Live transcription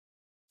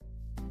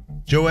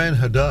Joanne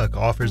Haddock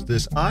offers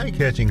this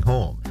eye-catching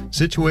home,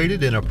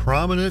 situated in a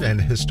prominent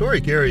and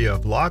historic area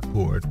of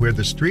Lockport where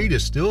the street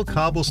is still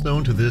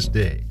cobblestone to this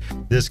day.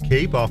 This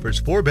cape offers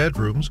 4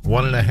 bedrooms,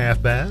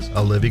 1.5 baths,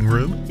 a living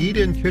room,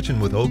 eat-in kitchen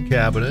with oak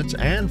cabinets,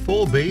 and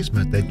full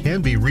basement that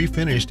can be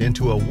refinished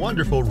into a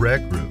wonderful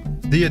rec room.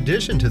 The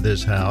addition to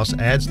this house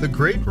adds the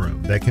great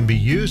room that can be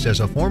used as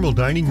a formal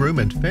dining room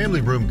and family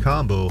room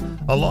combo,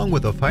 along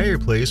with a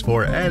fireplace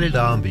for added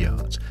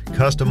ambiance.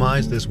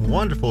 Customize this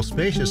wonderful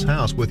spacious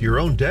house with your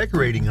own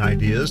decorating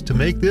ideas to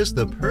make this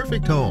the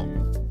perfect home.